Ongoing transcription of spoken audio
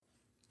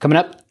Coming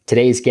up,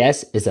 today's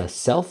guest is a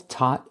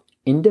self-taught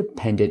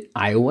independent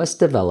iOS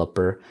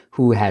developer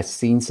who has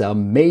seen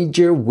some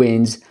major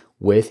wins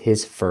with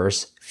his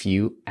first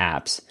few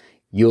apps.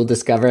 You'll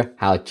discover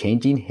how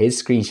changing his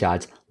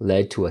screenshots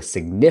led to a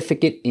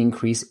significant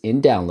increase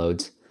in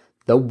downloads,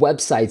 the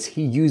websites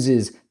he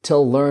uses to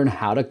learn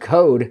how to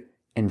code,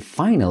 and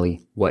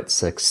finally, what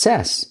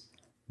success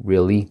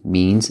really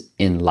means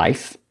in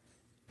life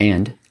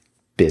and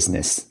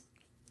business.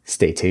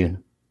 Stay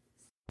tuned.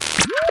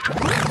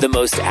 The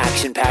most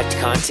action-packed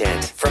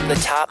content from the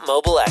top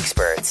mobile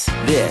experts.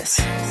 This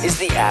is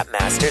the App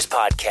Masters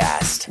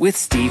Podcast with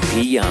Steve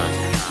P. Young.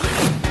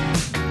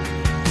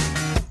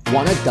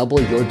 Want to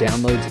double your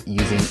downloads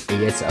using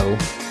ASO?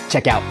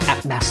 Check out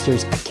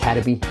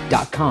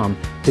appmastersacademy.com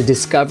to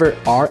discover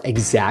our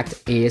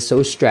exact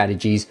ASO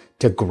strategies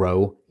to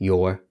grow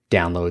your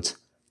downloads.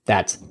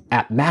 That's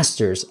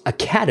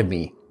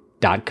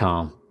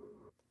appmastersacademy.com.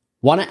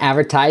 Want to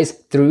advertise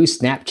through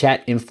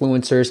Snapchat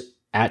influencers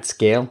at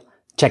scale?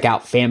 Check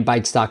out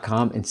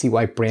fanbytes.com and see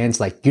why brands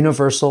like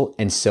Universal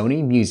and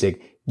Sony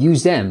Music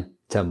use them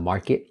to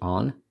market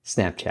on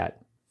Snapchat.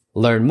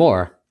 Learn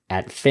more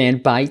at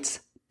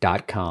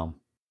fanbytes.com.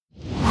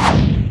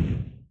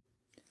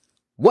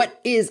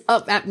 What is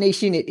up, App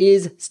Nation? It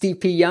is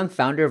Steve P. Young,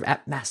 founder of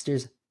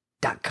appmasters.com.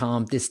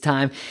 This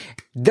time,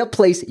 the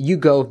place you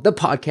go, the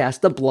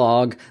podcast, the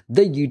blog,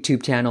 the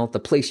YouTube channel, the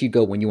place you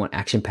go when you want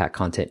action-packed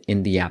content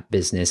in the app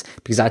business.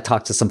 Because I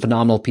talk to some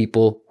phenomenal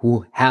people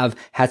who have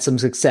had some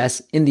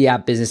success in the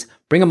app business.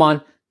 Bring them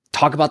on,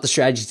 talk about the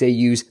strategies they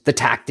use, the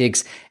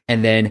tactics,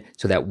 and then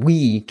so that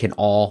we can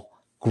all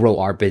grow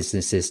our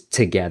businesses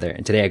together.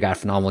 And today I got a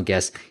phenomenal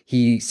guest.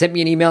 He sent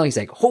me an email. He's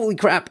like, holy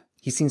crap.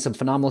 He's seen some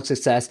phenomenal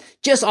success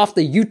just off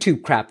the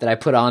YouTube crap that I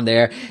put on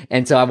there.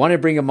 And so I want to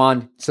bring him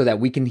on so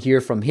that we can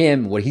hear from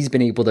him what he's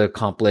been able to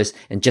accomplish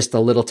and just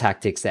the little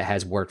tactics that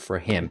has worked for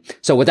him.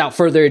 So without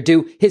further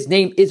ado, his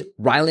name is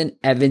Rylan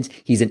Evans.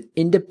 He's an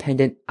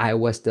independent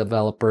iOS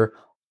developer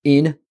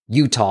in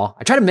Utah.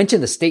 I try to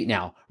mention the state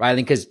now, Rylan,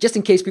 because just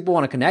in case people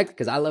want to connect,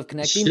 because I love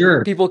connecting,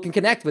 people can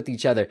connect with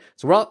each other.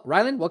 So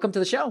Rylan, welcome to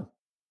the show.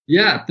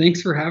 Yeah,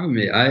 thanks for having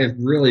me. I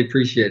really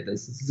appreciate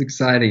this. This is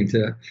exciting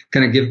to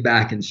kind of give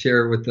back and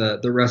share with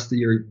the rest of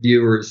your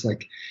viewers.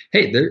 Like,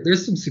 hey,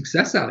 there's some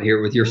success out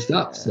here with your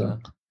stuff. So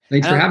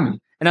thanks for having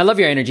me. And I love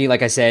your energy,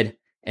 like I said,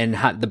 and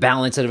the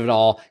balance of it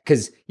all.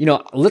 Because,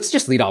 let's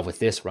just lead off with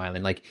this,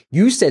 Rylan. Like,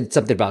 you said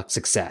something about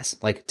success.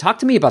 Like, talk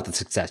to me about the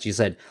success. You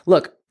said,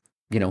 look,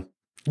 you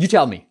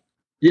tell me.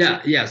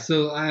 Yeah.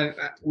 So I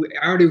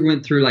already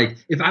went through, like,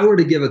 if I were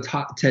to give a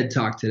TED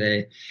Talk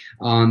today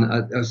on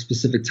a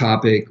specific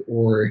topic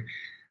or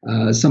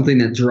something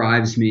that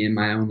drives me in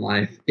my own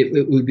life,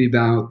 it would be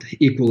about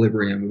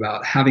equilibrium,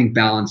 about having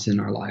balance in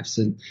our lives.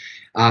 And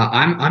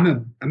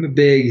I'm a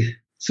big.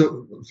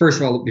 So first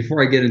of all,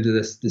 before I get into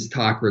this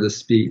talk or this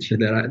speech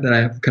that I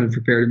have kind of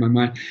prepared in my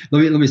mind,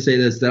 let me say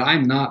this: that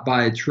I'm not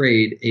by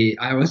trade a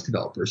iOS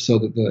developer, so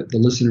that the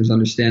listeners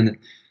understand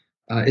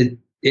that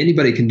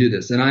anybody can do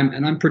this. And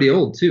I'm pretty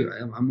old too.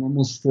 I'm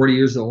almost 40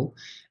 years old,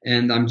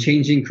 and I'm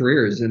changing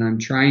careers, and I'm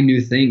trying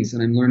new things,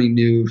 and I'm learning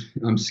new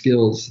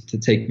skills to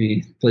take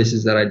me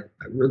places that I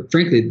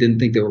frankly didn't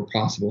think they were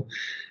possible,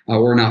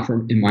 or not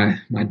from in my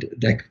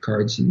deck of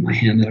cards in my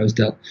hand that I was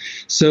dealt.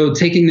 So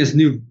taking this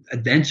new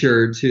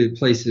adventure to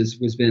places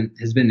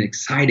has been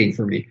exciting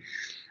for me.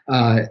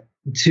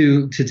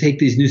 To take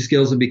these new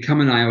skills and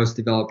become an iOS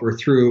developer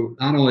through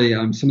not only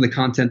some of the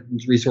content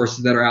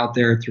resources that are out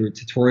there through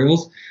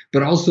tutorials,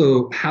 but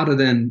also how to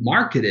then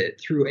market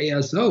it through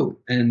ASO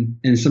and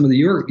some of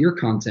your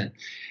content.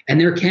 And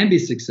there can be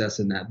success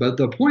in that. But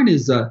the point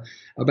is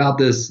about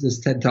this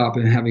TED Talk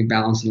and having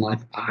balance in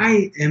life.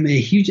 I am a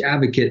huge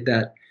advocate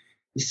that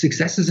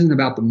success isn't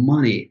about the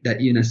money that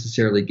you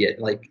necessarily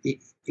get. Like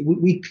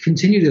we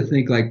continue to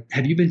think like,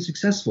 have you been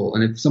successful?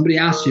 And if somebody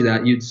asked you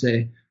that, you'd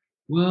say,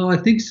 well, I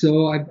think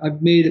so.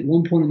 I've made at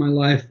one point in my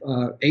life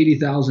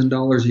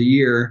 $80,000 a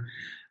year.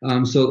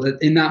 So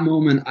in that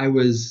moment, I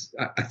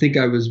think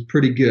I was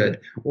pretty good.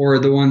 Or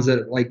the ones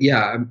that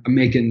I'm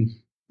making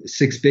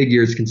six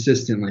figures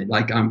consistently.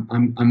 Like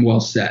I'm well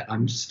set.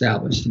 I'm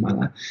established in my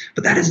life.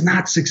 But that is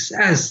not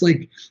success.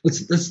 Like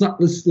let's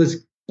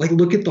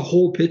look at the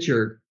whole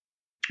picture.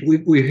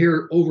 We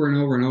hear over and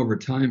over and over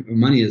time,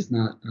 money is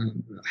not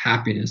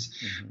happiness,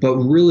 but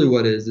really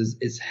what it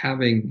is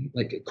having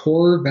like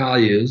core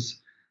values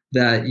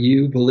that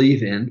you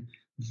believe in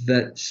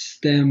that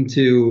stem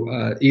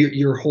to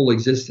your whole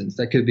existence.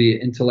 That could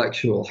be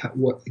intellectual,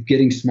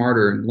 getting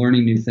smarter and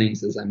learning new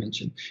things, as I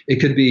mentioned. It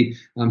could be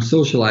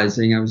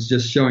socializing. I was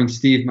just showing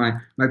Steve my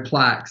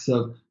plaques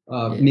of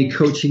me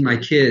coaching my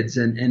kids,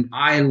 and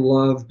I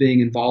love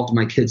being involved in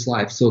my kids'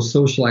 life. So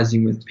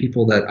socializing with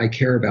people that I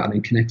care about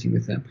and connecting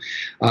with them.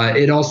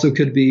 It also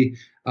could be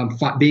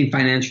being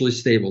financially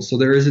stable. So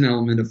there is an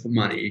element of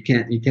money. You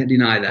can't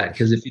deny that,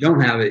 because if you don't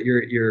have it,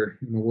 you're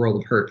in a world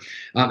of hurt.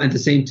 At the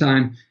same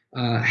time,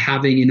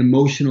 having an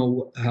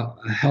emotional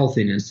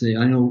healthiness.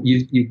 I know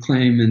you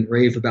claim and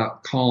rave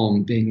about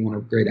Calm being one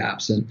of great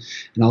apps, and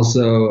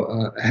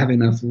also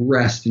having enough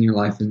rest in your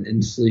life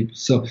and sleep.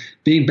 So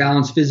being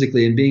balanced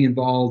physically and being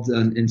involved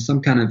in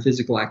some kind of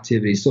physical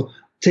activity. So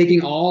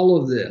taking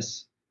all of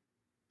this,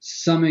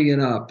 summing it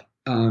up,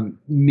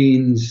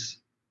 means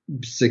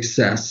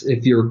success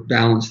if you're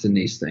balanced in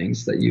these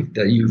things that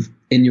you've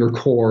in your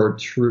core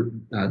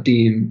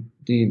deem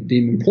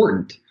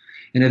important.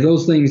 And if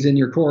those things in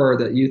your core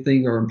that you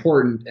think are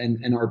important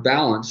and are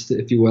balanced,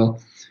 if you will,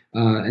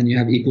 and you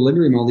have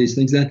equilibrium, all these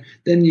things,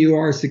 then you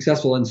are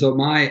successful. And so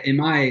in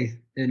my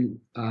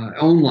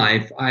own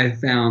life, I've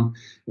found,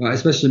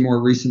 especially more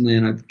recently,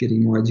 and I'm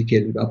getting more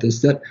educated about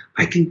this, that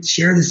I can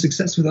share the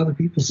success with other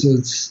people. So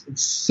it's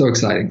so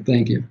exciting.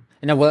 Thank you.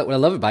 And what I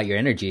love about your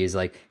energy is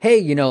like,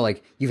 hey,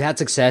 like you've had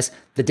success,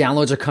 the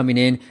downloads are coming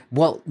in.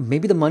 Well,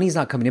 maybe the money's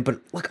not coming in, but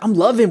look, I'm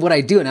loving what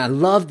I do. And I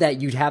love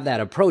that you'd have that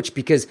approach,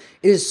 because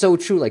it is so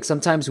true. Like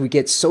sometimes we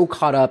get so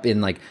caught up in,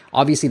 like,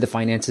 obviously the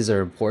finances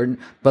are important,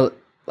 but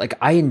like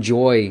I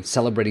enjoy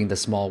celebrating the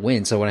small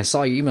wins. So when I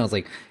saw your email, I was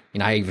like,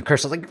 I even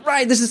cursed. I was like,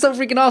 right, this is so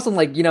freaking awesome.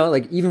 Like,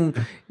 like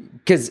even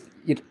because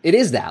it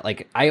is that,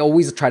 like, I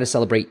always try to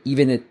celebrate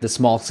even the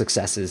small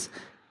successes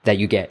that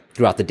you get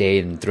throughout the day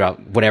and throughout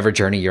whatever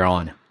journey you're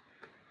on.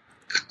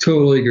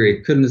 Totally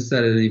agree. Couldn't have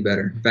said it any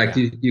better. In fact,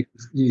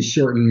 you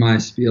shortened my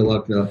spiel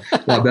up a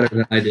lot better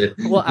than I did.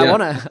 Well, yeah.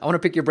 I want to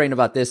pick your brain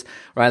about this,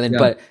 Rylan. Yeah.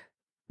 But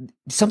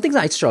something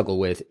that I struggle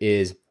with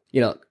is,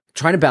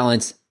 trying to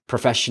balance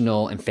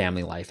professional and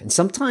family life. And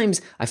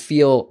sometimes I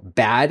feel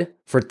bad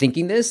for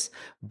thinking this,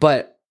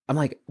 but I'm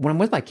like, when I'm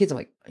with my kids, I'm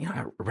like,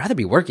 I'd rather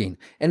be working.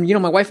 And,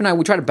 my wife and I,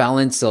 we try to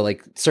balance. So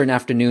like certain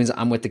afternoons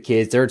I'm with the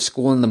kids, they're at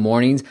school in the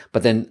mornings,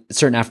 but then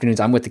certain afternoons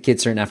I'm with the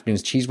kids, certain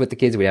afternoons she's with the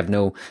kids. We have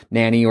no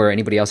nanny or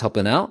anybody else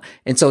helping out.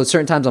 And so at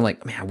certain times I'm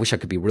like, man, I wish I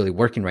could be really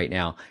working right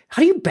now.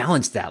 How do you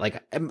balance that?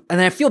 Like, and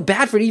I feel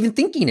bad for even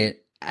thinking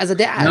it as a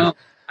dad. No,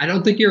 I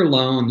don't think you're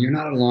alone. You're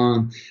not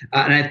alone.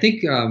 And I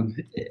think,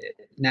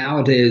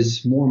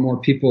 nowadays, more and more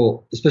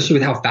people, especially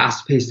with how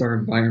fast-paced our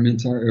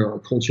environment or our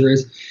culture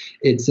is,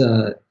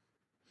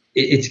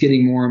 it's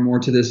getting more and more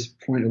to this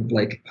point of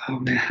like, oh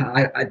man,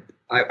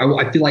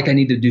 I feel like I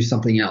need to do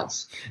something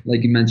else.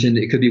 Like you mentioned,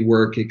 it could be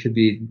work, it could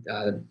be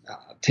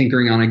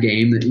tinkering on a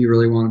game that you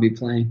really want to be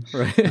playing.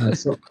 Right.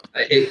 So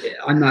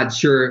I'm not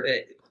sure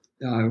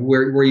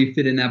where you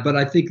fit in that, but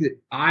I think that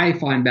I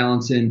find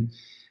balance in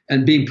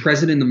and being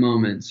present in the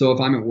moment. So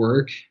if I'm at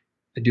work,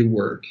 I do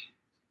work.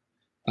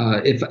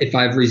 If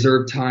I've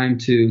reserved time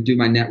to do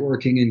my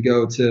networking and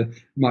go to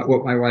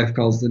what my wife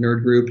calls the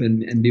nerd group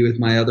and be with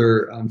my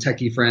other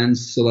techie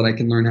friends so that I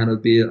can learn how to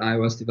be an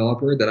iOS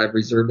developer, that I've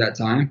reserved that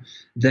time,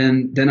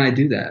 then I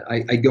do that.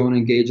 I go and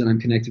engage and I'm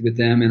connected with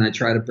them, and I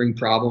try to bring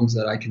problems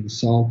that I can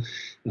solve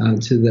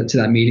to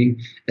that meeting.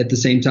 At the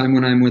same time,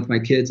 when I'm with my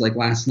kids, like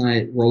last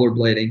night,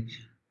 rollerblading,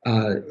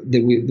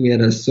 that we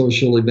had a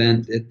social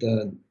event at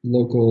the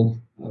local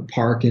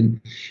park,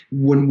 and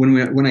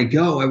when I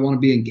go, I want to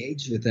be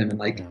engaged with them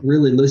and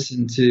really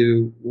listen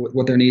to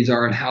what their needs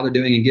are and how they're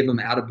doing, and give them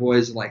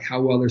attaboys, like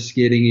how well they're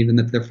skidding, even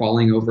if they're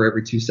falling over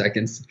every 2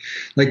 seconds.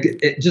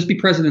 Just be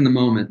present in the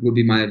moment would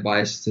be my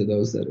advice to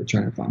those that are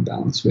trying to find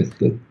balance with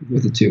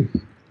the two.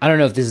 I don't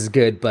know if this is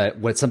good, but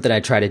what's something I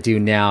try to do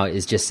now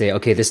is just say,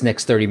 okay, this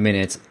next 30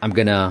 minutes, I'm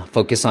going to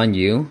focus on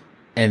you.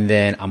 And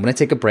then I'm going to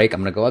take a break.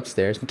 I'm going to go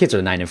upstairs. My kids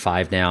are 9 and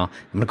 5 now. I'm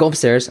going to go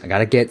upstairs. I got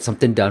to get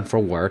something done for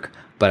work,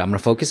 but I'm going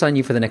to focus on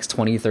you for the next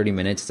 20, 30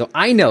 minutes. So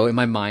I know in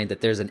my mind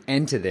that there's an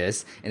end to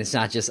this, and it's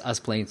not just us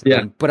playing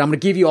something, but I'm going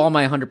to give you all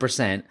my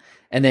 100%.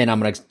 And then I'm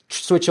going to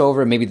switch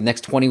over. Maybe the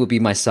next 20 will be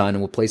my son, and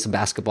we'll play some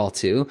basketball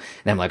too.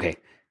 And I'm like, okay,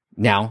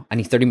 now I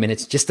need 30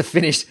 minutes just to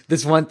finish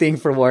this one thing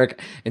for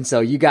work. And so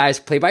you guys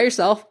play by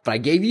yourself, but I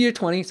gave you your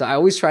 20. So I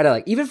always try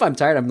to, even if I'm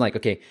tired, I'm like,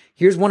 okay,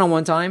 here's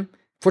one-on-one time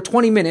for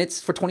 20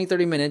 minutes, for 20,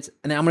 30 minutes,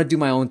 and then I'm going to do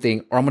my own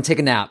thing, or I'm going to take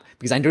a nap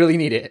because I really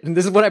need it. And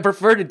this is what I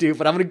prefer to do,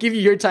 but I'm going to give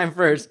you your time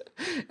first,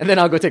 and then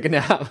I'll go take a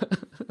nap.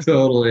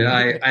 Totally.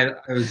 I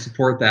would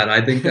support that. I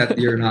think that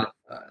you're not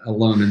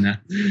alone in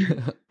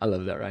that. I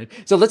love that, right?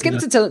 So let's get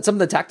into some of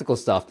the tactical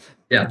stuff.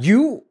 Yeah.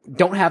 You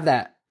don't have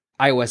that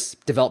iOS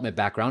development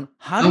background.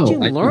 How did you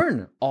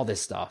learn all this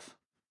stuff?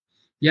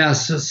 Yeah,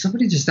 so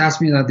somebody just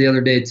asked me that the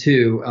other day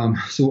too.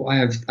 So I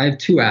have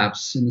 2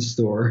 apps in the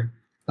store.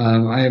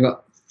 I have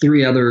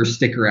 3 other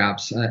sticker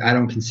apps. I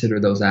don't consider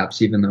those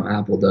apps, even though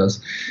Apple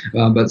does.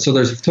 But so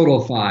there's a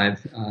total of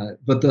 5.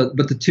 But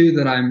the 2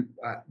 that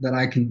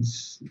I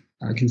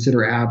consider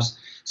apps.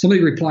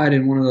 Somebody replied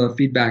in one of the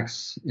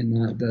feedbacks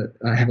that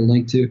I have a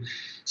link to,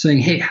 saying,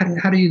 "Hey,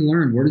 how do you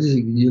learn? Where does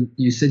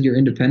you said you're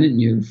independent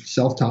and you're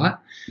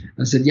self-taught?"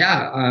 I said,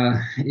 "Yeah,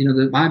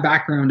 my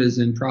background is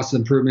in process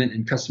improvement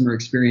and customer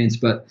experience,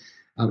 but."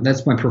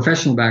 That's my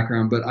professional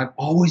background, but I've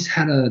always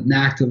had a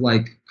knack of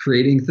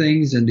creating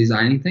things and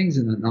designing things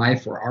and an eye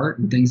for art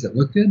and things that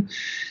look good.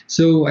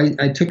 So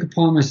I took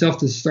upon myself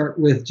to start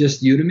with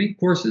just Udemy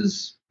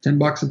courses,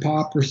 $10 a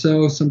pop or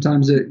so.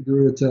 Sometimes it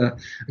grew to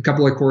a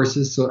couple of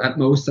courses. So at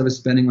most I was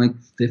spending like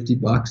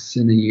 $50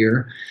 in a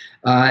year.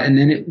 And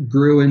then it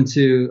grew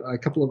into a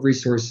couple of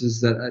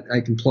resources that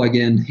I can plug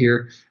in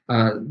here.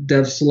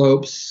 Dev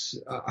Slopes,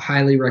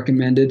 highly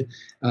recommended.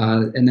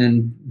 And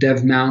then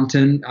Dev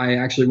Mountain, I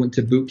actually went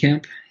to boot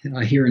camp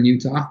here in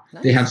Utah.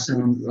 Nice. They have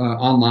some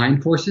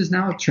online courses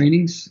now,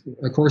 trainings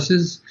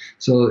courses.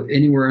 So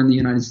anywhere in the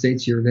United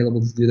States, you're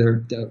available to do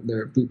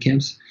their boot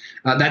camps.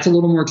 That's a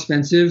little more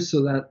expensive,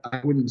 so that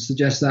I wouldn't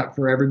suggest that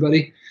for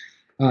everybody.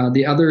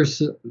 The other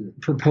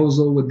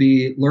proposal would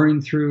be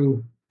learning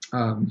through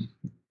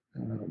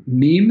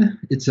Meme.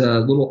 It's a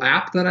little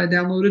app that I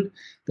downloaded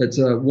that's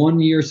a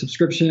 1-year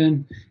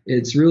subscription.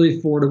 It's really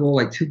affordable,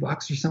 like $2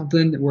 or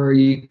something, where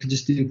you can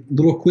just do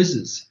little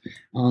quizzes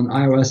on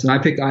iOS. And I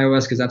picked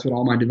iOS because that's what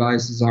all my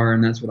devices are,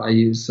 and that's what I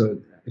use. So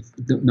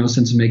no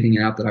sense in making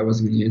an app that I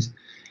wasn't going to use.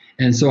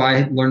 And so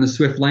I learned the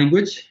Swift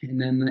language, and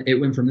then it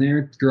went from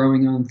there,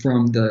 growing on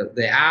from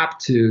the app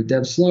to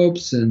Dev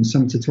Slopes and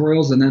some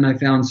tutorials. And then I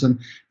found some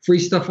free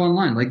stuff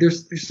online. Like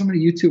there's so many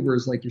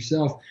YouTubers like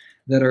yourself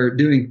that are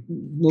doing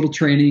little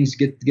trainings,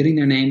 getting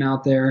their name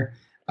out there,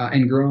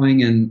 and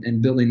growing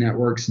and building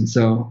networks. And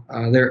so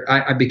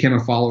I became a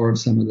follower of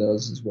some of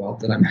those as well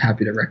that I'm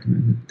happy to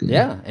recommend.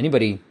 Yeah,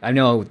 anybody. I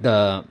know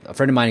a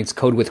friend of mine is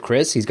Code with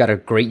Chris. He's got a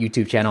great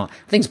YouTube channel.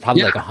 I think it's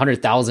probably like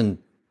 100,000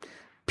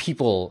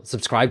 people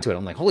subscribe to it.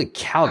 I'm like, holy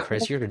cow,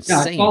 Chris, you're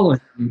insane. Yeah, I follow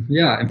him.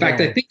 Yeah. In fact,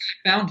 I think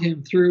I found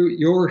him through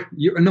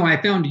I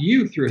found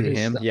you through his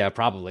him. stuff. Yeah,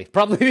 probably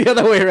the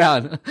other way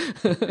around.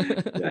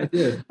 Yeah, I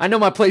did. I know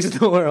my place in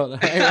the world.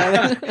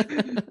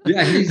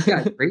 Yeah, he's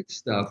got great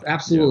stuff.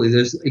 Absolutely.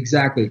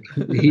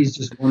 Yeah. He's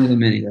just one of the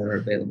many that are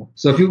available.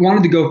 So if you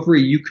wanted to go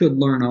free, you could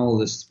learn all of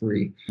this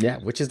free. Yeah,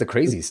 which is the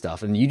crazy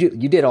stuff. And you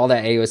did all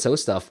that ASO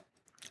stuff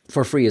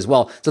for free as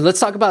well. So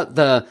let's talk about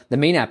the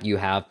main app you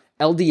have,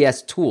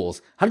 LDS Tools.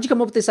 How did you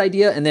come up with this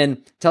idea? And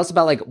then tell us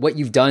about like what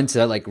you've done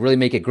to like really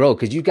make it grow,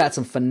 because you got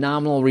some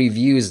phenomenal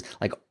reviews,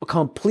 like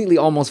completely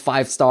almost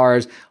 5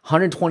 stars,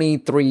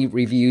 123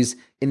 reviews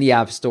in the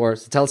App Store.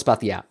 So tell us about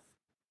the app.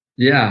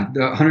 Yeah,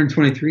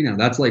 123 now.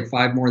 That's like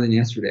 5 more than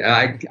yesterday.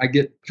 I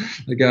get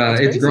like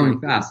it's growing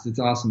fast. It's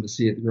awesome to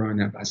see it growing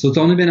that fast. So it's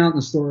only been out in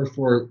the store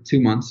for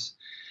 2 months,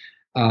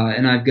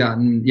 and I've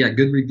gotten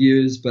good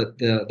reviews. But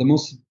the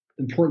most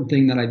important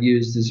thing that I've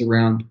used is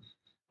around.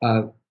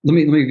 Let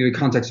me give you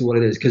context of what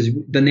it is, because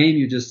the name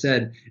you just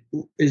said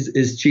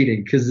is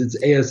cheating, because it's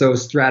ASO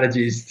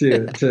strategies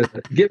to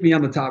get me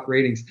on the top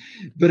ratings,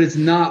 but it's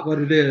not what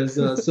it is.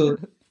 So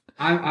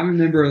I'm a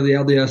member of the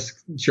LDS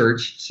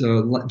Church,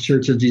 so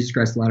Church of Jesus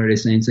Christ of Latter-day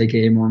Saints,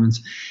 aka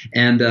Mormons,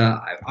 and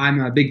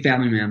I'm a big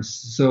family man.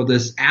 So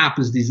this app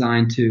is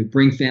designed to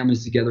bring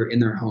families together in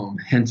their home.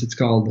 Hence, it's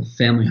called the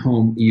Family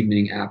Home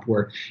Evening app,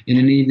 where in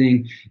an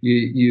evening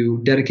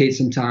you dedicate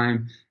some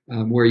time.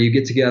 Where you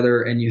get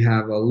together and you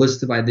have a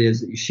list of ideas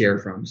that you share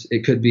from.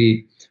 It could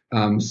be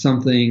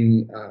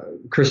something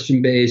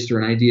Christian-based, or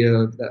an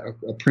idea,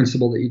 a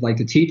principle that you'd like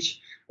to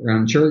teach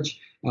around church,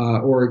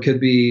 or it could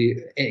be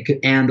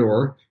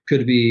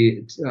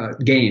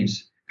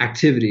games,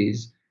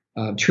 activities,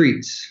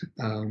 treats,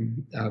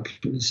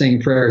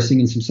 saying prayers,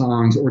 singing some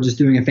songs, or just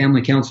doing a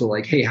family council.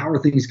 Like, hey, how are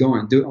things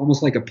going? Do it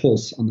almost like a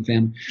pulse on the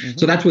family. Mm-hmm.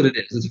 So that's what it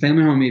is. It's a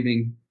family home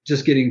evening,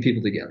 just getting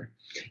people together.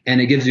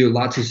 And it gives you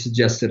lots of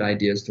suggested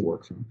ideas to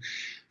work from.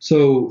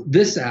 So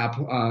this app,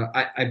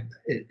 I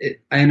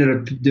ended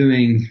up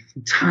doing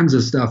tons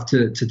of stuff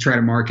to try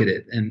to market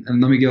it. And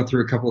let me go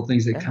through a couple of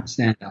things that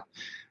stand out.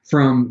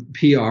 From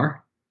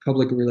PR,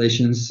 public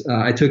relations,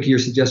 I took your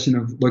suggestion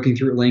of looking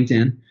through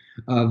LinkedIn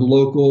of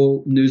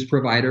local news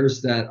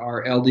providers that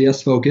are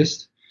LDS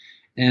focused.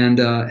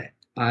 And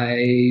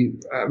I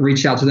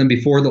reached out to them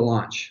before the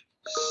launch.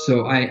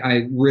 So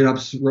I wrote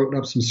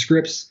up some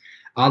scripts.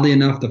 Oddly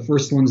enough, the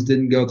first ones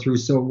didn't go through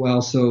so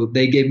well, so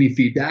they gave me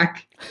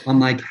feedback on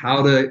like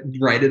how to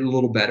write it a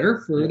little better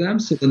for them.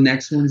 So the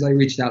next ones I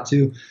reached out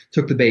to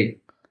took the bait.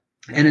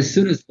 And as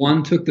soon as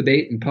one took the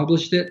bait and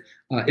published it,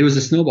 it was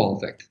a snowball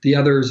effect. The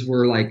others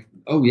were like,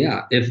 oh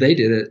yeah, if they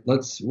did it,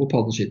 we'll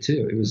publish it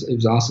too. It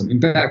was awesome.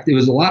 In fact, it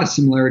was a lot of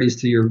similarities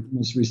to your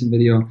most recent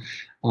video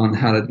on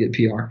how to get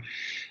PR.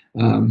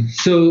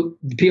 So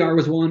the PR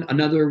was one.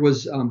 Another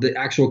was the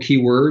actual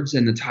keywords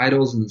and the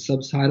titles and the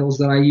subtitles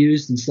that I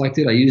used and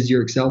selected. I used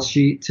your Excel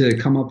sheet to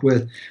come up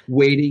with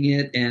weighting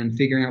it and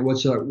figuring out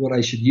what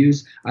I should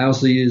use. I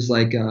also used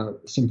like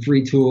some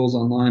free tools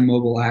online,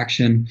 Mobile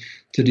Action,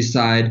 to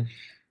decide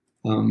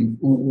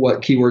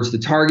what keywords to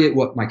target,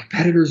 what my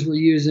competitors were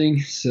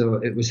using. So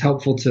it was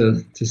helpful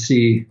to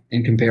see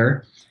and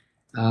compare.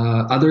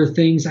 Other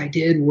things I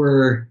did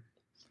were,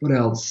 what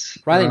else?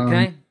 Riley, can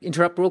I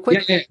interrupt real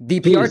quick? Yeah,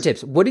 the PR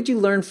tips. What did you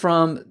learn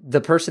from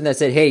the person that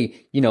said,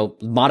 hey,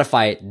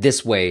 modify it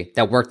this way,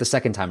 that worked the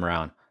second time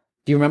around?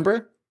 Do you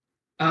remember?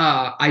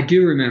 I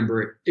do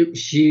remember it.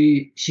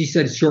 She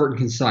said short and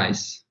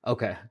concise.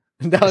 Okay.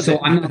 That was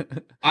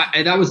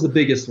that was the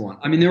biggest one.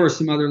 I mean, there were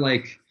some other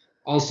like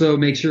Also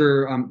make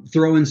sure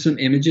throw in some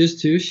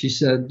images too. She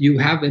said, you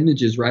have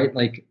images, right?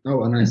 Like,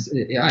 oh, and I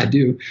said, yeah, I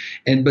do.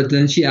 But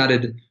then she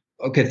added,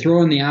 okay,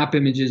 throw in the app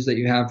images that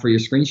you have for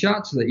your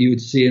screenshots that you would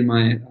see in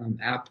my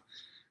app.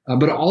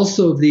 But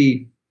also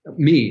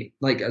me,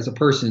 like as a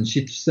person,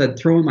 she said,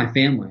 throw in my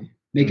family,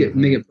 make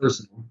it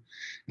personal.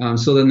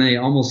 So then they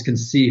almost can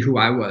see who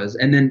I was.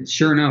 And then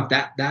sure enough,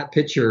 that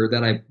picture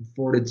that I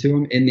forwarded to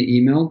them in the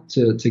email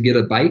to get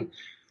a bite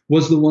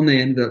was the one they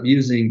ended up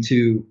using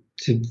to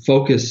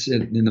focus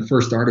in the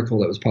first article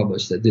that was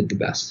published that did the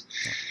best.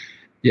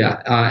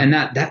 Yeah. And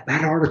that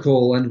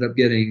article ended up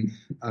getting,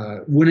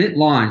 when it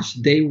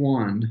launched day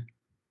one,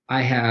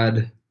 I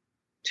had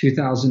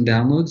 2,000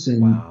 downloads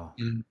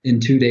in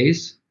 2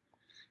 days.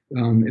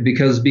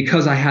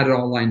 Because I had it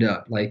all lined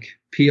up, like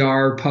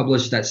PR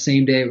published that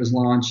same day it was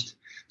launched.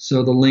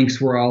 So the links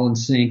were all in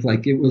sync.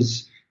 Like it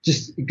was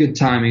just good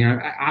timing.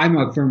 I'm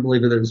a firm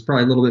believer that it was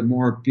probably a little bit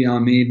more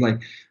beyond me,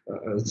 like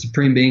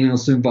Supreme being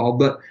also involved.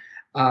 But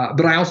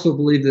I also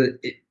believe that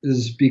it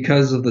is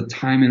because of the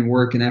time and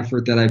work and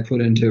effort that I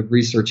put into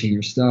researching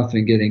your stuff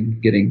and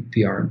getting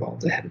PR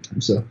involved ahead of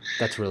time. So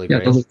that's really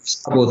great. Those are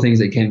a couple of things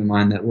that came to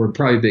mind that were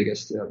probably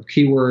biggest: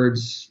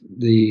 keywords,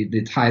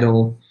 the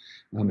title,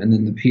 and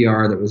then the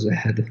PR that was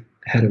ahead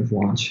of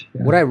launch.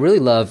 Yeah. What I really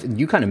love, and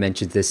you kind of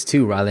mentioned this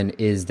too, Rylan,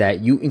 is that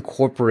you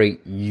incorporate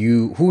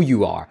who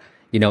you are,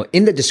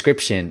 in the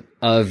description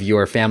of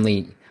your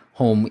family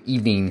home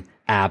evening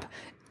app.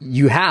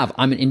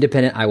 I'm an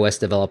independent iOS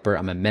developer.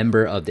 I'm a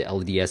member of the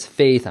LDS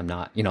faith. I'm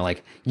not,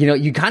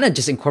 you kind of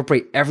just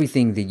incorporate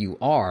everything that you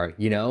are,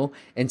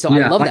 and so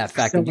I love that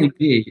fact.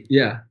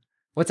 Yeah.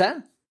 What's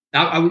that?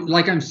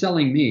 I'm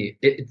selling me.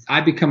 I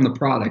become the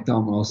product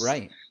almost.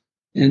 Right.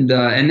 And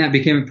that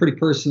became a pretty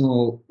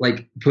personal,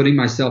 like putting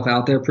myself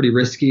out there, pretty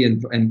risky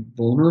and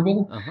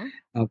vulnerable.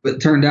 But it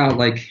turned out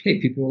like, hey,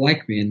 people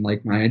like me and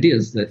like my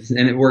ideas,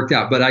 and it worked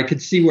out. But I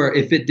could see where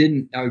if it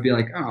didn't, I would be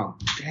like, oh,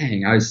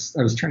 dang, I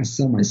was trying to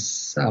sell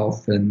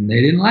myself and they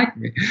didn't like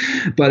me.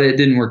 But it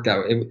didn't work that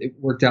way. It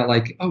worked out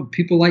like, oh,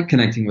 people like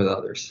connecting with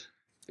others.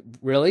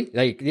 Really?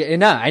 Like,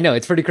 no, I know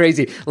it's pretty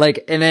crazy.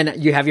 Like, and then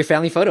you have your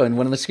family photo in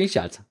one of the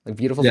screenshots, like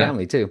beautiful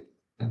family too.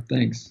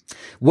 Thanks.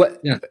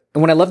 What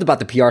I loved about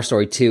the PR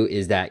story too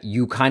is that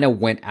you kind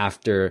of went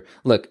after,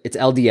 look, it's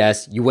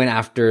LDS. You went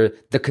after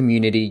the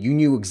community. You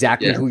knew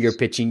exactly who you're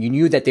pitching. You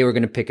knew that they were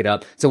going to pick it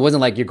up. So it wasn't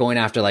like you're going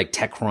after like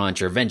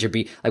TechCrunch or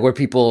VentureBeat, like where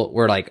people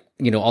were like,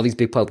 all these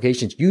big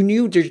publications. You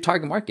knew your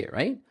target market,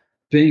 right?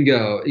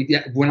 Bingo.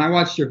 Yeah. When I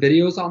watched your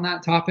videos on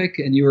that topic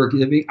and you were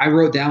giving, I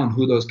wrote down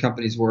who those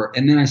companies were,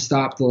 and then I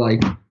stopped to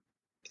like,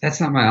 that's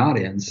not my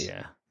audience.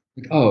 Yeah.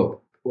 Like, oh.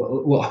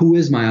 Well, who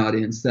is my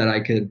audience that I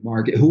could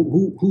market?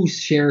 Who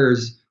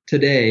shares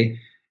today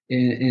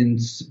in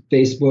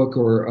Facebook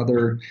or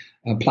other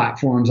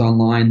platforms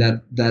online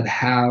that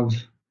have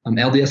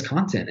LDS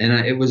content?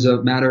 And it was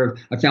a matter of,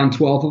 I found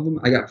 12 of them.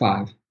 I got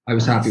 5. I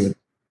was happy with it.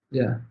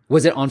 Yeah.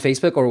 Was it on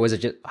Facebook or was it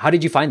just, how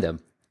did you find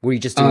them? Were you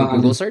just doing a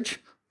Google search?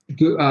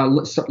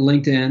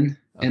 LinkedIn,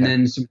 and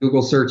then some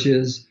Google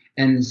searches.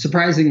 And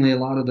surprisingly, a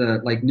lot of the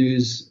like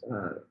news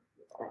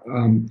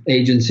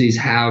agencies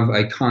have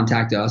a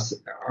contact us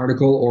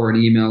article or an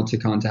email to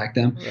contact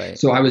them. Right.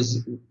 So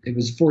it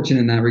was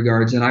fortunate in that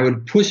regards. And I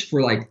would push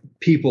for like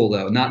people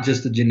though, not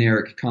just a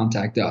generic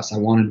contact us. I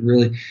wanted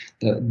really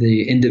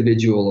the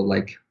individual,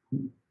 like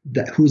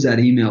who's that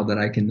email that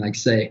I can like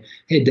say,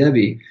 hey,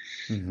 Debbie,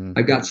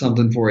 I got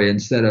something for you,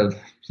 instead of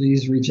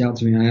please reach out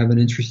to me. I have an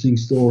interesting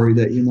story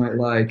that you might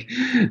like.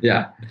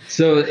 Yeah.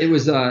 So it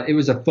was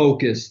a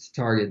focused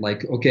target.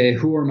 Like, okay,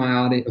 who are my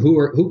audience?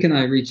 Who can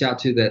I reach out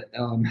to that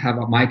have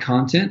my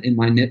content in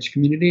my niche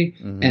community,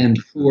 and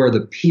who are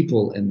the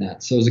people in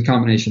that? So it was a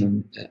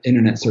combination of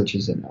internet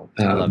searches and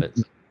I love it.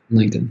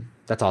 LinkedIn.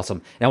 That's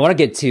awesome. And I want to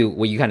get to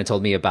what you kind of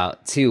told me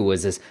about too,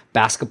 was this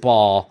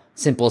basketball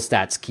simple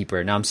stats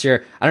keeper. Now I'm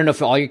sure, I don't know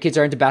if all your kids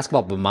are into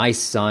basketball, but my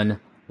son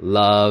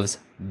loves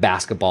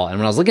basketball. And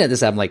when I was looking at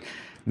this, I'm like,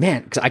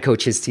 man, because I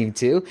coach his team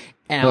too.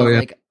 And I was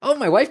like, oh,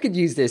 my wife could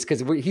use this,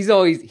 because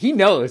he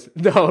knows,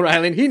 though,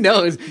 Rylan, he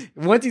knows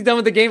once he's done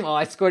with the game,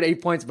 I scored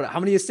 8 points, but how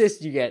many assists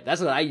did you get?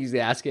 That's what I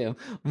usually ask him.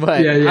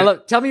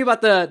 But tell me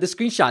about the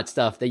screenshot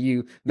stuff that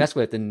you mess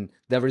with and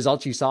the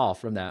results you saw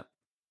from that.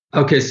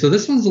 Okay, so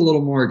this one's a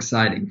little more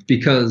exciting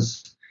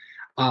because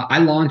I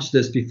launched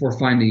this before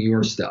finding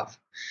your stuff.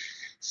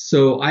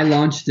 So I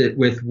launched it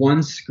with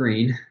one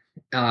screen,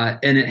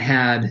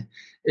 and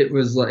it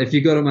was if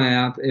you go to my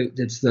app,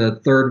 it's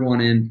the third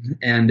one in,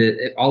 and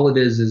all it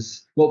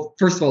is well,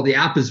 first of all, the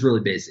app is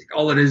really basic.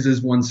 All it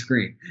is one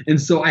screen,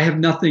 and so I have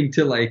nothing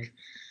to like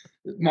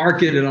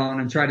market it on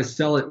and try to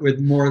sell it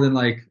with more than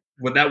like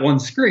with that one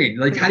screen.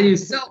 Like, how do you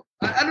sell?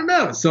 I don't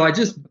know. So I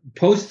just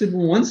posted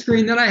one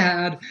screen that I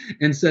had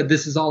and said,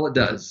 this is all it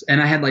does. And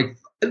I had like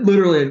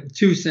literally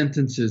 2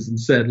 sentences and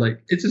said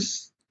like,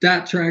 it's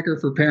stat tracker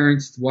for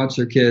parents to watch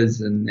their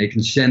kids, and they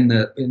can send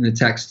in the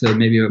text to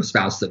maybe a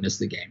spouse that missed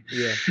the game.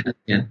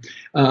 Yeah.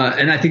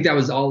 And I think that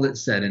was all it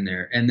said in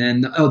there. And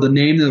then, the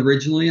name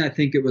originally, I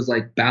think it was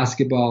like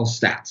basketball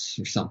stats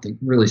or something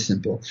really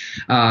simple.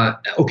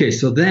 Okay.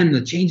 So then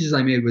the changes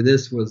I made with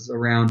this was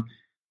around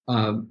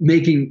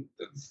making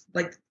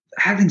like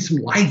having some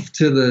life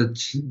to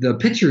the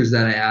pictures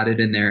that I added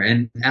in there,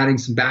 and adding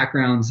some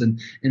backgrounds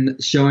and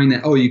showing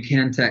that, you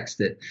can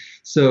text it.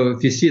 So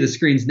if you see the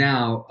screens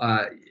now,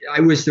 I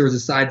wish there was a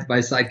side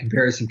by side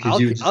comparison,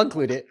 because I'll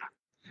include it.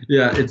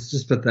 Yeah, it's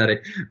just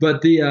pathetic.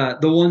 But the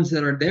ones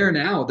that are there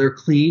now, they're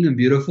clean and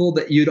beautiful,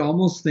 that you'd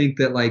almost think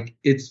that like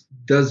it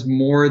does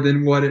more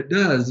than what it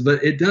does,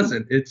 but it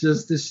doesn't. It's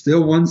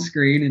still one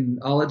screen,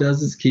 and all it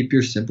does is keep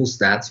your simple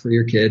stats for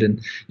your kid,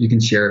 and you can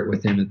share it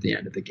with him at the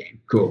end of the game.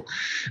 Cool.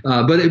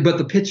 But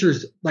the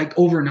pictures, like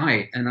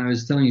overnight, and I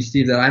was telling you,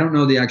 Steve, that I don't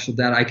know the actual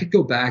data. I could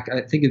go back.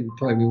 I think it would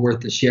probably be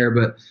worth the share,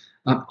 but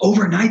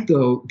overnight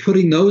though,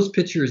 putting those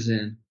pictures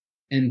in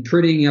and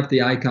prettying up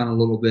the icon a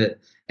little bit,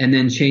 and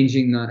then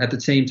changing at the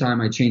same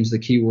time I changed the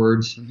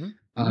keywords.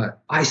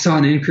 I saw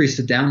an increase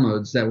of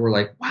downloads that were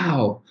like,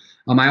 wow.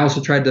 I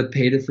also tried the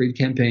pay to free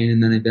campaign,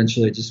 and then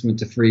eventually it just went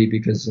to free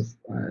because of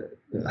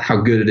how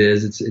good it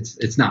is.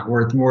 It's not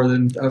worth more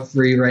than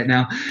free right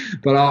now,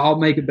 but I'll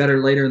make it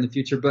better later in the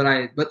future.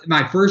 But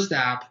my first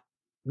app,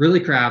 really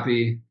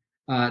crappy,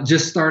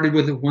 just started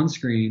with one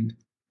screen.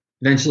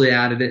 Eventually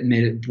added it and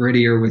made it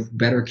prettier with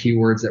better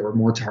keywords that were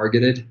more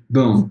targeted.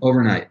 Boom,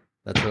 overnight.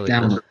 That's really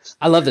cool.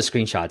 I love the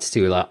screenshots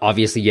too. Like,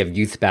 obviously, you have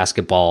youth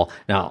basketball.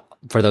 Now,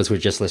 for those who are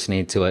just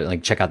listening to it,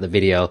 like check out the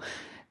video.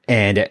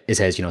 And it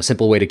says,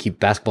 simple way to keep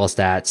basketball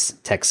stats,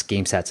 text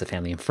game stats to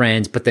family and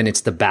friends. But then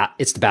it's the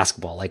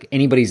basketball. Like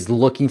anybody's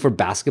looking for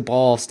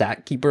basketball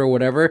stat keeper or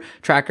whatever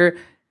tracker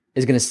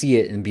is going to see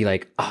it and be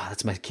like, oh,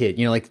 that's my kid.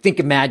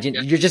 Imagine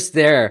you're just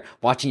there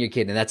watching your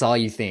kid, and that's all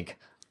you think.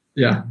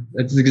 Yeah,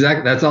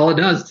 that's all it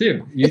does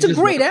too. It's a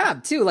great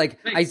app too. Like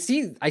I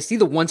see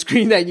the one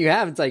screen that you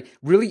have. It's like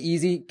really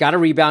easy. Got a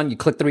rebound. You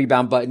click the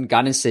rebound button.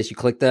 Got an assist. You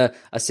click the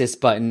assist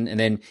button, and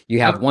then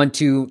you have 1,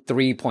 2,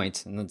 3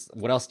 points. And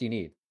what else do you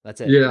need? That's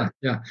it.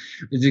 Yeah.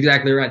 It's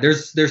exactly right.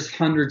 There's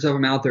hundreds of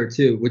them out there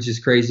too, which is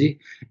crazy.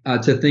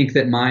 To think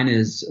that mine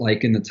is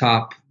like in the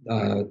top,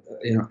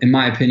 in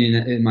my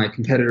opinion, in my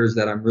competitors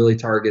that I'm really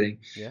targeting.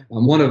 Yeah.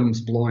 One of them's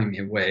blowing me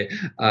away.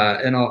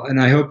 And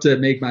I hope to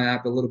make my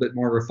app a little bit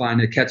more refined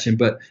to catch him.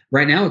 But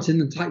right now it's in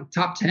the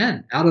top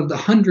 10 out of the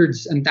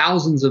hundreds and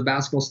thousands of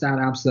basketball stat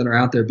apps that are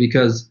out there,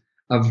 because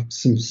of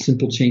some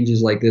simple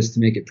changes like this to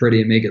make it pretty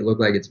and make it look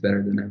like it's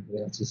better than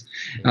everybody else's.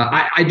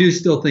 I do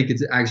still think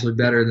it's actually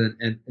better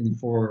than and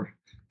for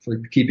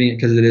keeping it,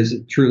 because it is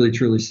truly,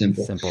 truly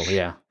simple. Simple,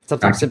 yeah.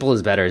 Sometimes simple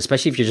is better,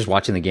 especially if you're just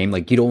watching the game.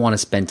 Like you don't want to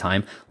spend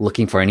time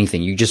looking for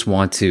anything. You just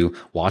want to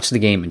watch the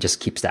game and just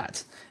keep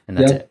stats. And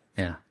that's it.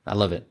 Yeah, I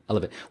love it.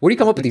 Where do you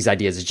come up with these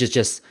ideas? It's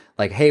just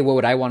like, hey, what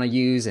would I want to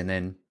use? And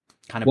then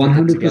kind of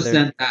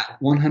 100% that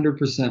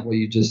 100% what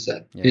you just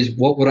said is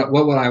what would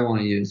I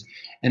want to use.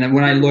 And then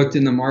when I looked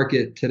in the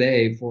market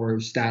today for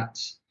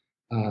stats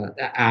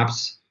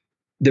apps,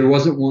 there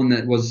wasn't one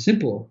that was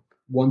simple.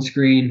 One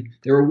screen.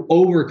 They were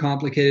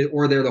overcomplicated,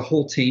 or they're the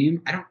whole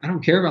team. I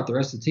don't care about the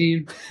rest of the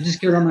team. I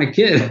just care about my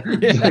kid.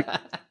 Like,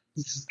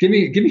 just give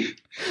me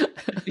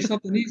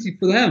something easy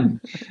for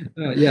them.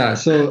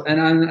 So, and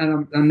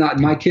I'm not.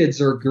 My kids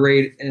are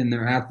great and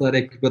they're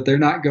athletic, but they're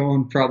not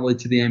going probably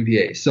to the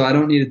NBA. So I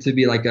don't need it to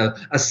be like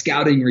a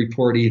scouting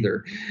report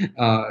either,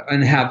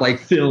 and have like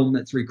film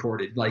that's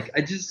recorded. Like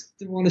I just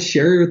want to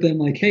share it with them.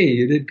 Like, hey,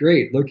 you did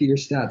great. Look at your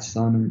stats,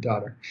 son or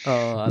daughter.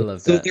 Oh, I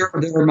love that.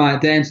 So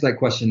to answer that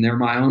question, they're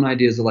my own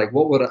ideas of like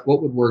what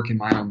would work in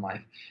my own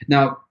life.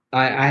 Now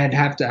I'd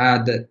have to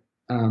add that.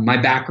 My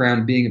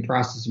background being a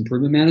process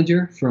improvement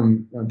manager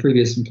from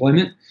previous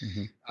employment,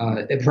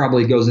 it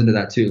probably goes into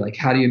that too. Like,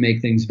 how do you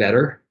make things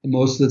better? And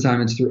most of the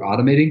time it's through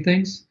automating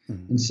things.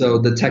 And so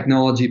the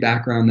technology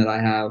background that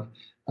I have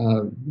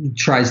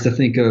tries to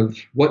think of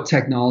what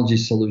technology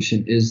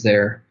solution is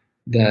there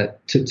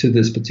that to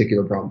this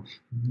particular problem.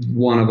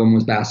 One of them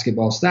was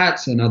basketball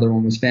stats. Another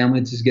one was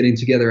families just getting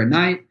together at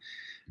night.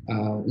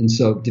 And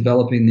so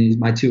developing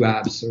my two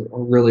apps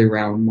are really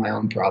around my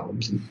own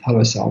problems and how do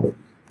I solve it.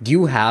 Do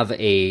you have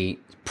a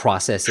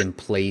process in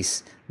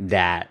place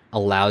that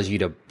allows you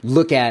to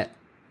look at,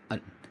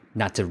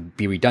 not to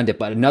be redundant,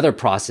 but another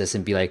process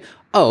and be like,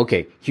 oh,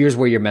 okay, here's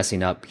where you're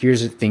messing up.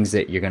 Here's the things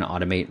that you're going to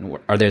automate. And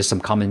are there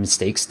some common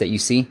mistakes that you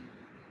see?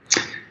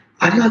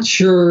 I'm not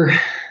sure.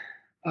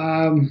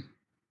 The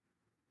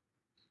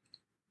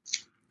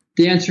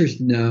answer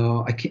is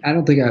no. I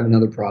don't think I have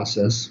another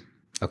process.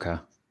 Okay.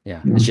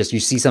 Yeah. No. It's just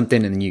you see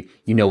something and then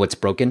you know what's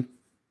broken.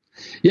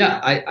 Yeah,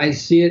 I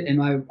see it,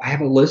 and I have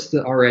a list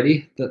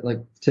already that like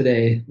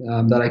today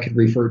that I could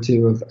refer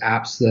to of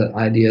apps,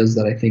 ideas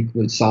that I think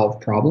would solve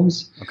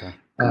problems. Okay.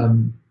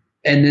 And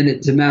then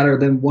it's a matter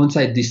of then once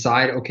I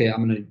decide, okay,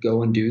 I'm going to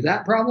go and do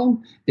that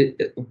problem.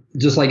 It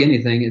just like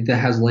anything, it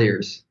has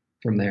layers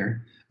from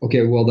there.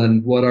 Okay, well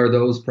then what are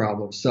those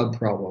problems, sub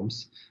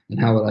problems, and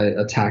how would I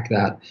attack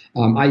that?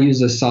 I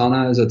use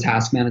Asana as a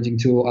task managing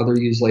tool. Others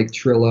use like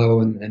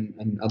Trello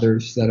and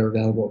others that are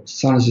available.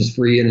 Asana is just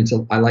free,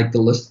 and I like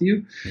the list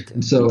view.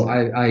 And so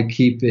I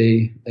keep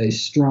a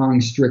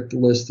strong, strict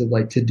list of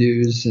like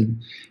to-dos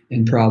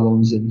and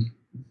problems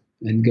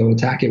and go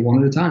attack it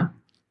one at a time.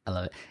 I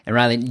love it. And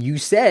Rylan, you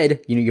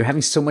said, you're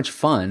having so much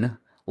fun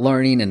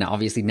learning and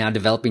obviously now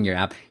developing your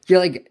app.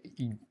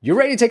 You're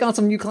ready to take on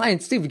some new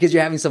clients too because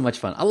you're having so much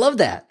fun. I love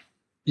that.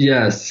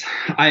 Yes,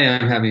 I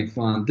am having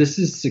fun. This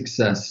is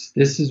success.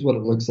 This is what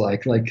it looks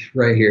like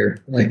right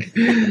here. Like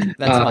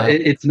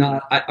it's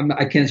not.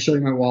 I can't show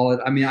you my wallet.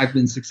 I mean, I've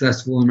been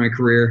successful in my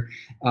career.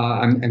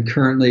 I'm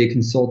currently a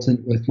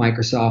consultant with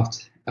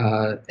Microsoft,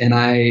 and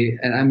I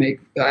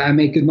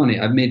make good money.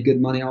 I've made good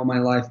money all my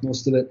life,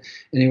 most of it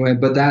anyway.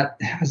 But that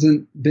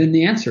hasn't been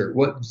the answer.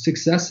 What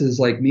success is,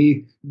 like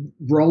me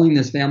rolling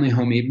this family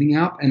home evening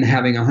app and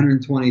having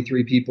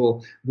 123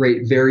 people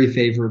rate very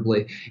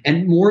favorably,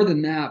 and more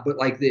than that, but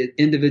like the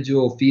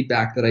individual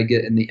feedback that I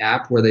get in the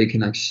app where they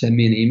can like send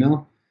me an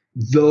email,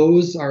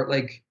 those are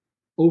like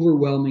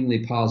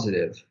overwhelmingly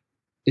positive.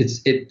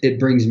 It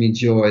brings me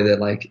joy that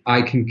like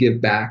I can give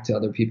back to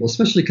other people,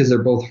 especially because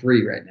they're both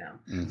free right now.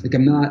 Mm-hmm. Like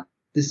I'm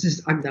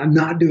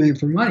not doing it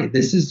for money.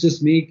 This is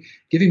just me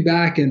giving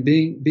back and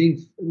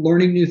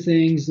learning new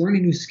things,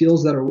 learning new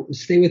skills that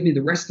stay with me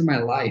the rest of my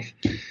life,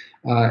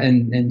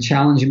 and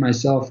challenging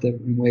myself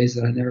in ways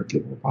that I never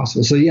thought were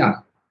possible. So yeah,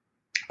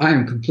 I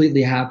am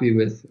completely happy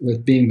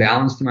with being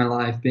balanced in my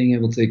life, being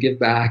able to give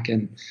back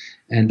and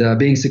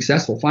being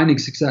successful, finding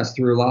success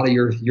through a lot of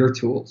your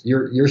tools,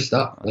 your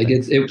stuff. Like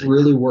it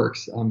really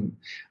works.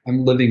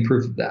 I'm living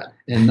proof of that,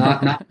 and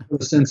not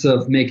the sense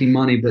of making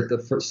money, but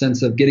the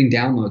sense of getting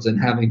downloads and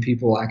having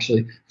people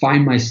actually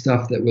find my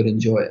stuff that would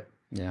enjoy it.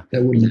 Yeah,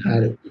 that wouldn't have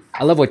had it.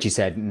 I love what you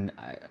said. And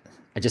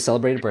I just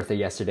celebrated a birthday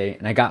yesterday,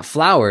 and I got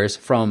flowers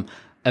from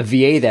a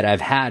VA that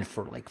I've had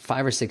for like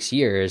 5 or 6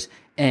 years.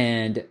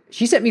 And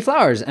she sent me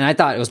flowers, and I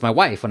thought it was my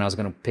wife when I was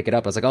going to pick it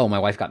up. I was like, oh, my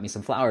wife got me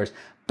some flowers.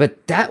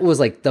 But that was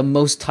like the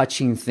most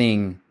touching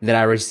thing that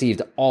I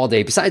received all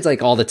day, besides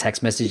like all the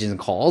text messages and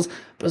calls.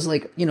 But it was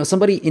like,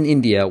 somebody in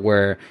India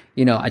where,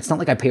 it's not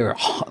like I pay her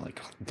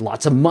like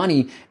lots of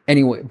money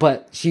anyway,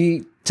 but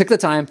she took the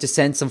time to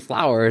send some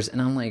flowers.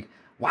 And I'm like,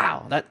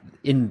 wow, I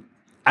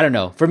don't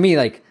know, for me,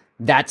 like,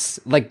 that's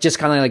like just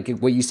kind of like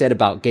what you said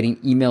about getting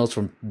emails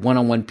from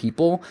one-on-one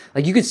people.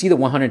 Like you could see the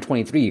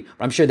 123, but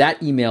I'm sure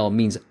that email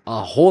means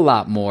a whole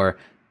lot more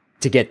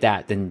to get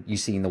that than you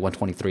seeing the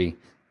 123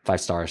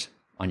 5 stars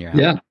on your app.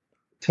 Yeah,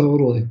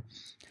 totally.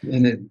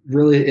 And it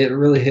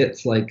really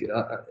hits. Like,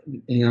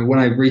 when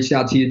I reached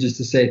out to you just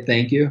to say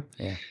thank you,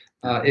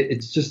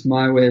 it's just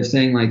my way of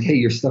saying like, hey,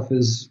 your stuff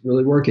is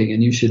really working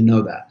and you should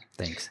know that.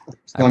 Thanks.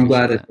 So I'm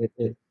glad that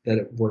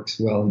it works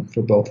well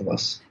for both of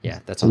us. Yeah,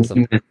 that's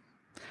awesome.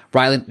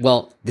 Rylan,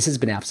 well, this has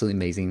been absolutely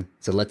amazing.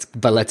 So let's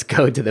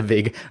go to the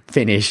big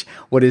finish.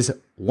 What is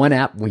one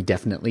app we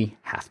definitely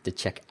have to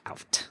check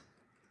out?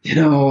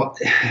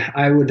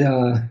 I would.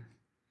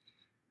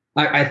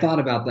 I thought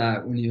about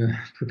that when you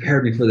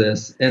prepared me for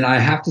this, and I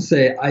have to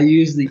say I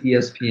use the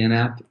ESPN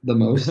app the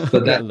most.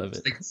 But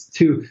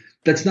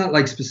that's not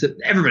like specific.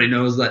 Everybody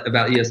knows that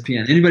about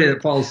ESPN. Anybody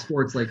that follows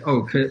sports, like,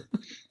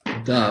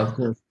 duh, of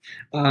course.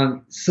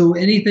 So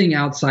anything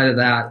outside of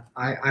that,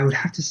 I would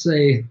have to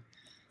say.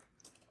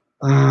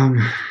 I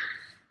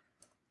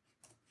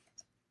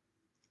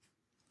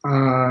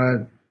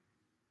love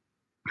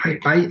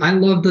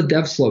the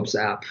DevSlopes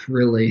app,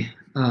 really.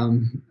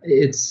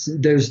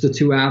 There's the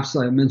two apps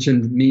I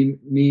mentioned,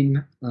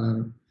 Meme.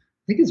 I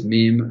think it's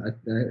Meme. I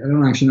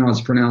don't actually know how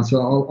it's pronounced,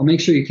 so I'll make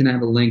sure you can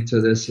have a link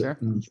to this, sure.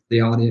 The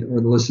audience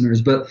or the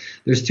listeners. But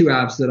there's two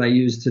apps that I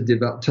use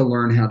to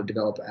learn how to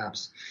develop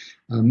apps.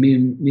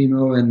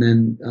 Memo, and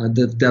then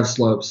the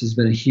DevSlopes has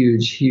been a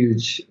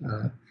huge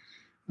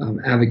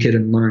advocate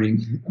in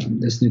learning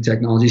this new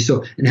technology.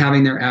 So, and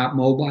having their app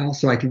mobile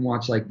so I can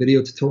watch like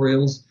video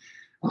tutorials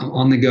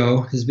on the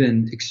go has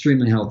been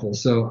extremely helpful.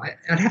 So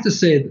I'd have to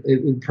say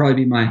it would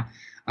probably be my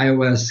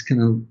iOS kind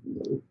of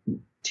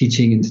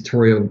teaching and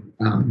tutorial.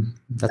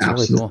 That's apps.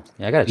 Really cool.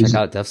 Yeah, I got to check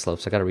out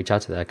DevSlopes. I got to reach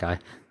out to that guy.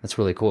 That's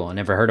really cool. I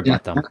never heard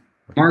about them.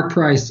 Mark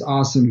Price,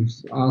 awesome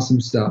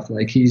stuff.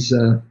 Like he's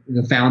the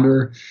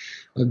founder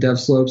of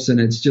DevSlopes, and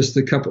it's just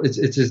a couple.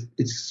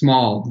 It's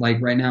small. Like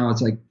right now,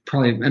 it's like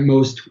probably at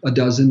most a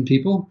dozen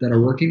people that are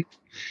working,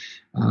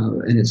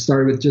 and it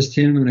started with just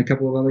him and a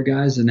couple of other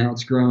guys, and now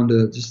it's grown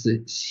to just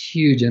a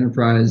huge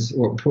enterprise,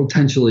 or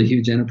potentially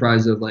huge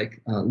enterprise of like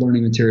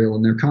learning material,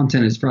 and their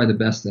content is probably the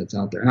best that's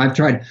out there. And I've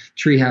tried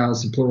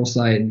Treehouse and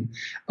Pluralsight and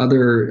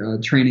other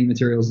training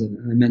materials, and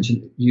I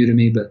mentioned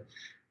Udemy, but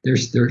their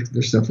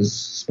stuff is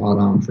spot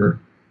on for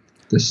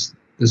this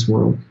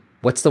world.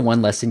 What's the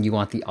one lesson you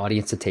want the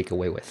audience to take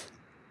away with?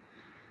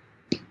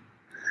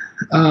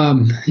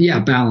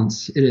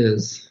 Balance. It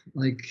is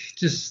like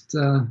just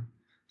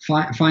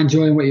find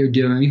joy in what you're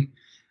doing,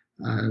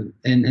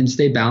 and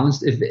stay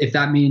balanced. If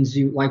that means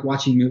you like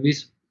watching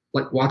movies,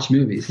 like watch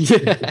movies.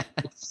 Yeah.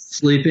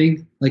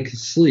 Sleeping, like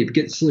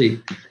get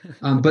sleep.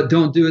 But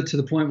don't do it to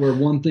the point where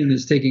one thing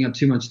is taking up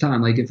too much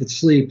time. Like if it's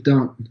sleep,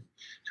 don't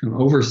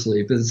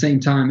oversleep. At the same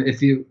time,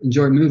 if you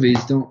enjoy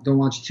movies, don't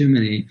watch too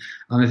many.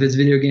 If it's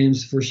video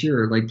games, for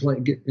sure, like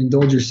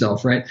indulge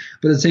yourself, right?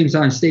 But at the same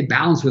time, stay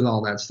balanced with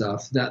all that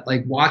stuff. That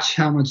like watch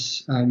how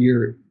much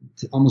your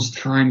almost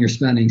time you're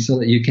spending, so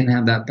that you can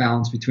have that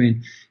balance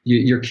between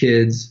your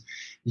kids,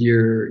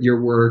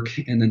 your work,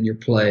 and then your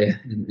play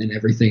and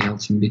everything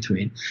else in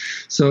between.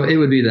 So it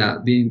would be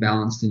that, being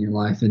balanced in your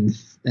life and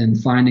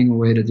finding a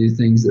way to do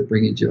things that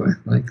bring you joy,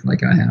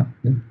 like I have.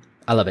 Yeah.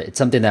 I love it. It's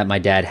something that my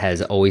dad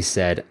has always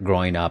said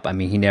growing up. I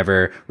mean, he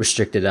never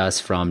restricted us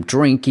from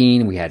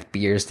drinking. We had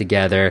beers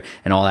together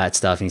and all that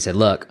stuff. And he said,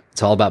 look,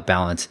 it's all about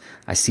balance.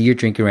 I see you're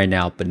drinking right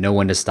now, but know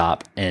when to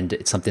stop. And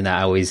it's something that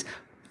I always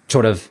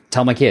sort of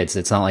tell my kids.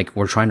 It's not like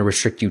we're trying to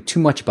restrict you too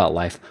much about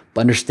life,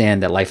 but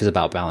understand that life is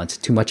about balance.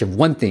 Too much of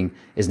one thing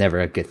is never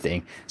a good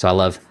thing. So I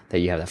love that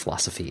you have that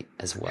philosophy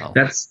as well.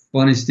 That's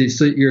funny, Steve.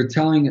 So you're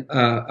telling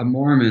a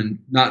Mormon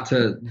not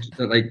to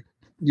like,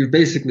 you're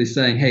basically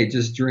saying, hey,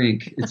 just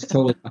drink. It's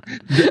totally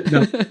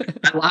no.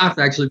 I laughed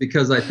actually,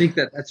 because I think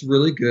that's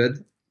really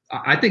good.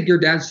 I think your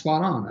dad's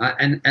spot on.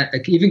 And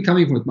even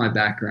coming with my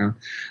background,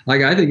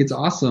 like, I think it's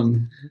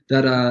awesome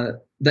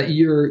that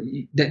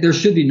there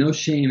should be no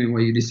shame in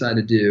what you decide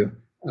to do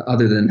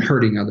other than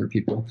hurting other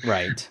people.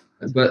 Right.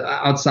 But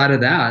outside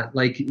of that,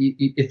 like,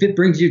 if it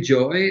brings you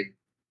joy,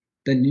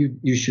 then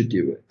you should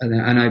do it.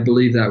 And I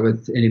believe that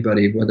with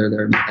anybody, whether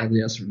they're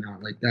yes or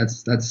not. Like,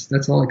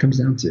 that's all it comes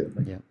down to.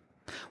 Like, yeah.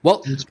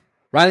 Well,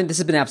 Rylan, this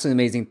has been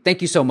absolutely amazing.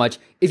 Thank you so much.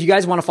 If you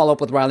guys want to follow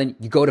up with Rylan,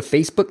 you go to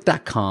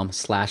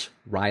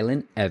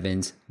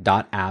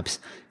facebook.com/RylanEvans.apps.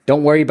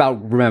 Don't worry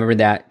about remembering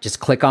that. Just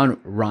click on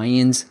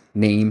Ryan's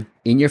name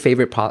in your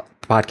favorite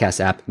podcast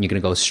app, and you're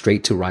going to go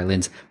straight to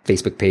Rylan's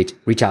Facebook page.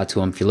 Reach out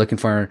to him. If you're looking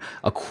for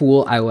a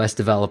cool iOS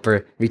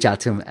developer, reach out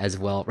to him as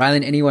well.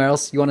 Rylan, anywhere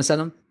else you want to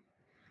send them?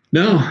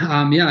 No,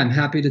 yeah, I'm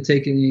happy to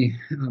take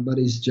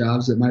anybody's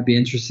jobs that might be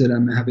interested.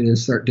 I'm happy to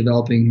start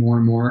developing more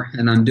and more.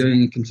 And I'm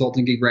doing a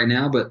consulting gig right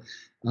now, but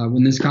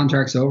when this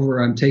contract's over,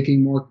 I'm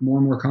taking more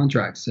and more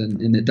contracts.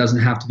 And it doesn't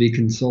have to be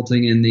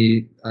consulting in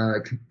the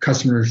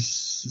customer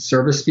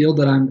service field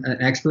that I'm an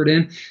expert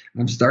in.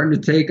 I'm starting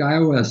to take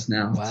iOS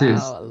now, too.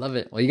 Wow, I love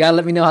it. Well, you got to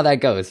let me know how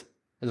that goes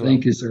as well.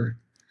 Thank you, sir.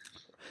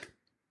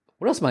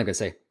 What else am I going to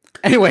say?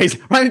 Anyways,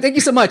 Ryan, thank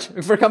you so much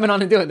for coming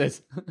on and doing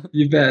this.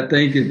 You bet.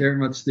 Thank you very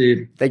much,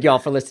 Steve. Thank you all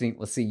for listening.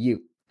 We'll see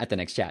you at the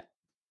next chat.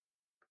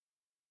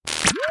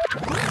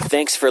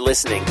 Thanks for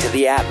listening to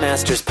the App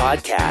Masters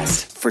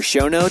podcast. For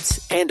show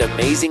notes and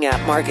amazing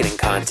app marketing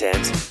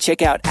content,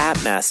 check out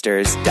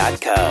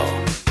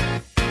appmasters.co.